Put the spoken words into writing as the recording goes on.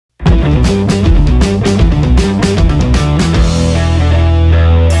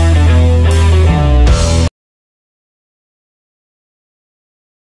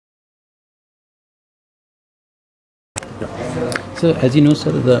So, as you know,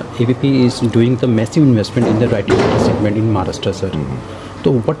 sir, the APP is doing the massive investment in the writing segment in Maharashtra, sir.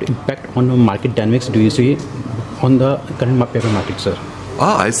 So, what impact on the market dynamics do you see on the current paper market, sir?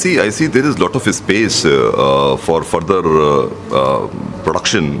 I see there is a lot of space for further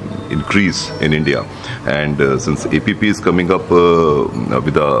production increase in India, and since APP is coming up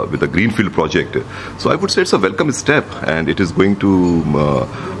with a greenfield project, so I would say it's a welcome step, and it is going to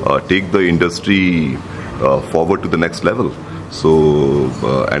take the industry forward to the next level. So,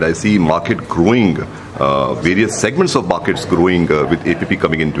 and I see market growing, various segments of markets growing with APP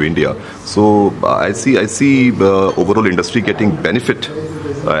coming into India. So I see overall industry getting benefit,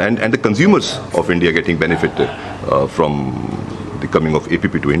 and the consumers of India getting benefit from the coming of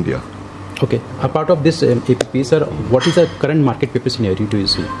APP to India. Okay. A part of this APP, sir, what is the current market paper scenario do you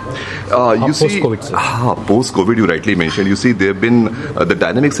see? You see, post-COVID, sir. Post-COVID, you rightly mentioned. You see, there have been the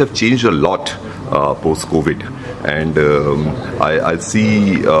dynamics have changed a lot post-COVID, and I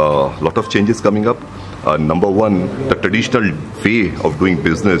see a lot of changes coming up. Number one, the traditional way of doing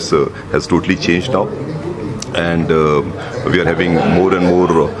business has totally changed now. And we are having more and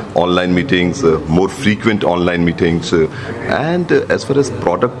more online meetings, more frequent online meetings. And as far as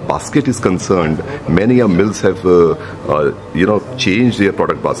product basket is concerned, many mills have, changed their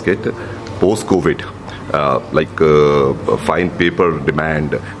product basket post-COVID. Fine paper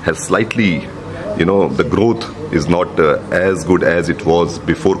demand has slightly, the growth is not as good as it was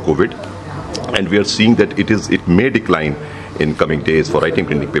before COVID. And we are seeing that it may decline in coming days for writing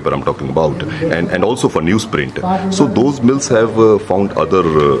printing paper I'm talking about, and also for newsprint. So those mills have found other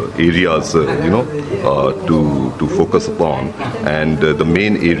areas to focus upon, and the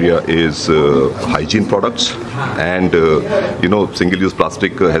main area is hygiene products, and single-use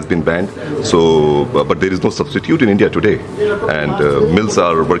plastic has been banned. So but there is no substitute in India today, and mills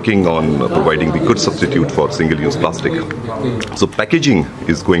are working on providing the good substitute for single-use plastic. So packaging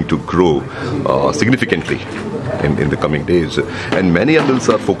is going to grow significantly in the coming days, and many mills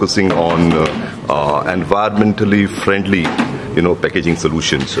are focusing on environmentally friendly, packaging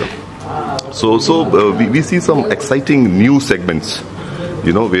solutions. So we see some exciting new segments,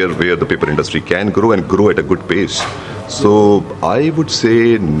 where the paper industry can grow and grow at a good pace. So I would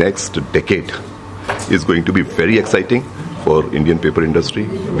say next decade is going to be very exciting for Indian paper industry.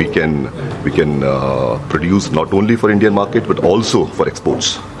 We can produce not only for Indian market but also for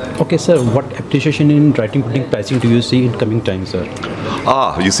exports. Okay, sir. What appreciation in writing printing pricing do you see in coming time, sir?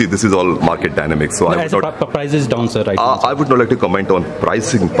 You see, this is all market dynamics. So price is down, sir. Right now, I would not like to comment on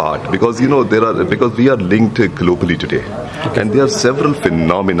pricing part, because because we are linked globally today, okay. And there are several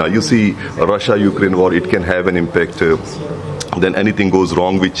phenomena. You see, Russia-Ukraine war, it can have an impact. Then anything goes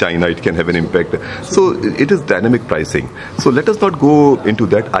wrong with China, it can have an impact. So it is dynamic pricing. So let us not go into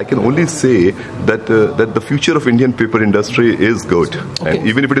that. I can only say that the future of Indian paper industry is good. Okay. And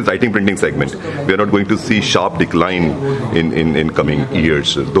even if it is writing printing segment, we are not going to see sharp decline in coming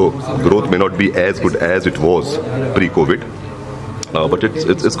years. Though growth may not be as good as it was pre-COVID, but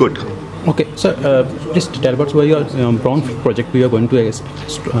it's good. Okay, sir, just tell about your brownfield project we are going to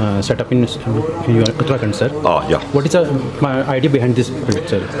set up in your Uttarakhand, sir. Yeah. What is the idea behind this project,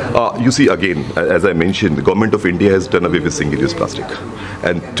 sir? You see, again, as I mentioned, the government of India has done away with single-use plastic.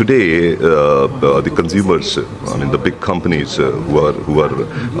 And today, the consumers, the big companies who are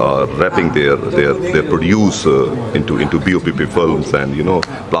wrapping their produce into BOPP films and,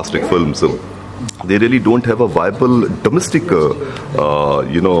 plastic films, they really don't have a viable domestic,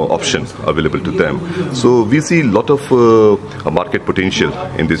 option available to them. So we see a lot of market potential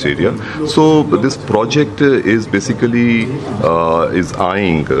in this area. So this project is basically is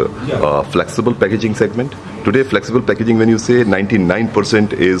eyeing flexible packaging segment. Today, flexible packaging, when you say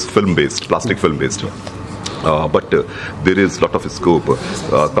 99% is film-based, plastic film-based. But there is a lot of scope.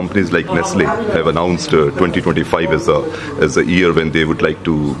 Companies like Nestle have announced 2025 as a year when they would like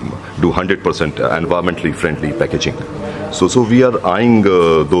to do 100% environmentally friendly packaging. So we are eyeing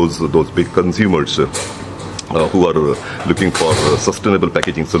those big consumers who are looking for sustainable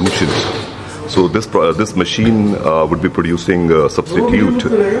packaging solutions. So this machine would be producing a substitute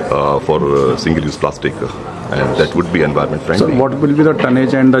for single-use plastic, and that would be environment friendly. So what will be the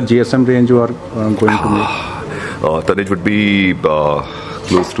tonnage and the GSM range you are going to make? Tonnage would be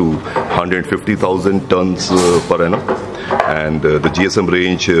close to 150,000 tons per annum, and the GSM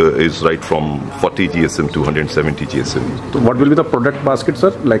range is right from 40 GSM to 170 GSM. So what will be the product basket,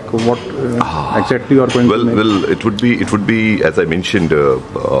 sir? Like what? exactly you are going to make? Well, it would be as I mentioned.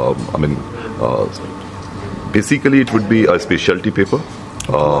 Basically, it would be a specialty paper.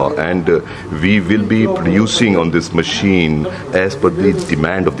 And we will be producing on this machine as per the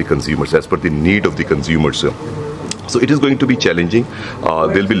demand of the consumers, as per the need of the consumers. So it is going to be challenging. There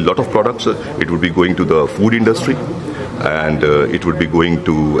will be a lot of products. It would be going to the food industry, and it would be going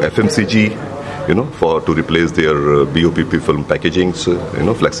to FMCG, to replace their BOPP film packagings,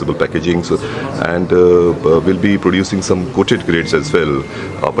 flexible packagings, and we'll be producing some coated grades as well.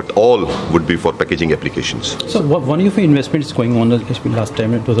 But all would be for packaging applications. So one of your investments going on last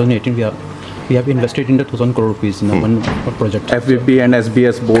time in 2018, we have invested in the 2,000 crore rupees in one project. FVP and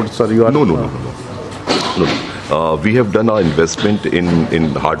SBS boards, or you are? No. We have done our investment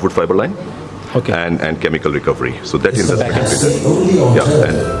in hardwood fiber line. Okay. And chemical recovery. So that investment is there. Yeah,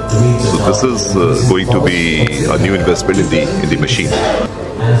 and so this is going to be a new investment in the machine.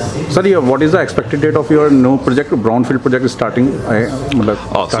 Sir, what is the expected date of your new project, brownfield project starting?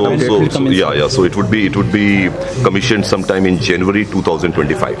 So it would be commissioned sometime in January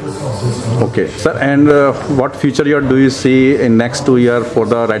 2025. Okay, sir. And what future year do you see in next 2 years for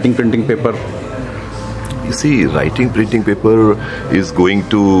the writing printing paper? You see, writing printing paper is going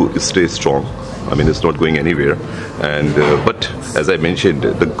to stay strong. I mean, it's not going anywhere. And but as I mentioned,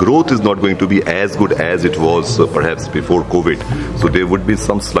 the growth is not going to be as good as it was perhaps before COVID. So there would be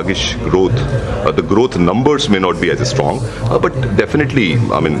some sluggish growth. The growth numbers may not be as strong, but definitely,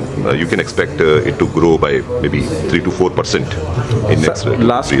 I mean, you can expect it to grow by maybe 3 to 4% in next.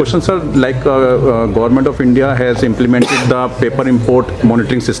 Last question, sir. Like government of India has implemented the paper import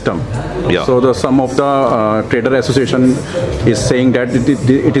monitoring system. Yeah. So some of the trader association is saying that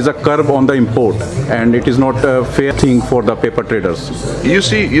it is a curb on the import, and it is not a fair thing for the paper traders. You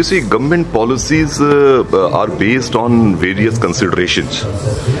see, government policies are based on various considerations.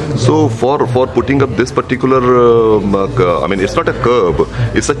 So for putting up this particular, it's not a curb;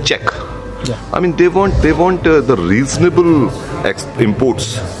 it's a check. Yeah. I mean, they want the reasonable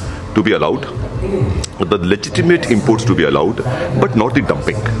imports to be allowed, the legitimate imports to be allowed, but not the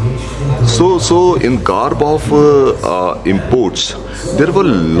dumping. So in garb of imports, there were a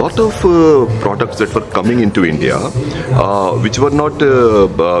lot of products that were coming into India, which were not,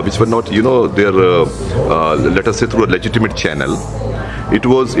 let us say, through a legitimate channel. It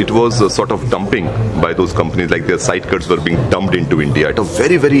was a sort of dumping by those companies, like their side cuts were being dumped into India at a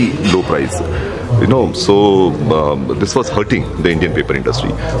very, very low price. So this was hurting the Indian paper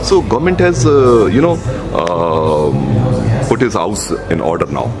industry. So government has, put his house in order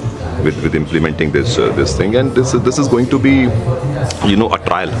now with implementing this thing, and this is going to be, a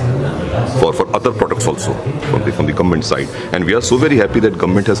trial for other products also from the government side. And we are so very happy that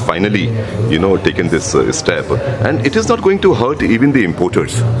government has finally, taken this step, and it is not going to hurt even the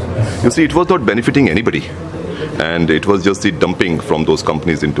importers. You see, it was not benefiting anybody. And it was just the dumping from those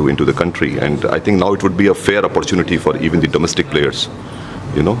companies into the country. And I think now it would be a fair opportunity for even the domestic players,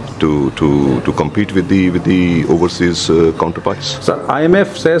 to compete with the overseas counterparts. So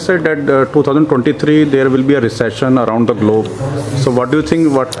IMF says that 2023 there will be a recession around the globe. So what do you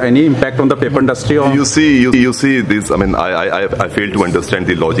think? Any impact on the paper industry? Or? You see this. I mean, I fail to understand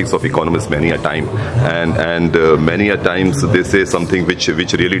the logics of economists many a time, and many a times they say something which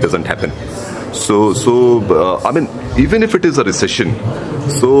really doesn't happen. So even if it is a recession,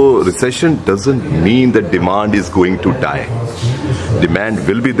 so recession doesn't mean that demand is going to die. Demand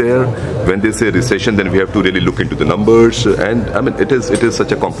will be there. When they say recession, then we have to really look into the numbers. And it is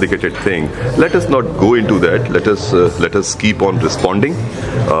such a complicated thing. Let us not go into that. Let us keep on responding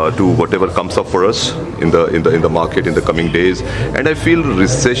to whatever comes up for us in the market in the coming days. And I feel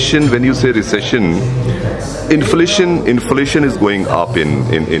recession. When you say recession, inflation is going up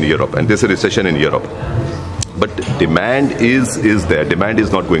in Europe, and there's a recession in Europe. But demand is there. Demand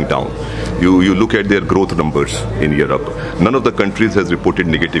is not going down. You look at their growth numbers in Europe. None of the countries has reported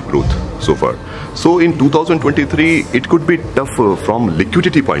negative growth so far. So in 2023, it could be tough from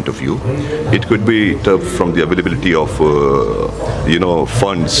liquidity point of view. It could be tough from the availability of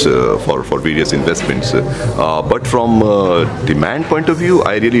funds for various investments. But from demand point of view,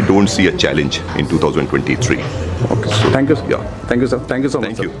 I really don't see a challenge in 2023. Okay. So, thank you. Yeah. Thank you, sir. Thank you so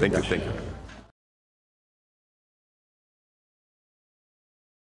much. Thank you.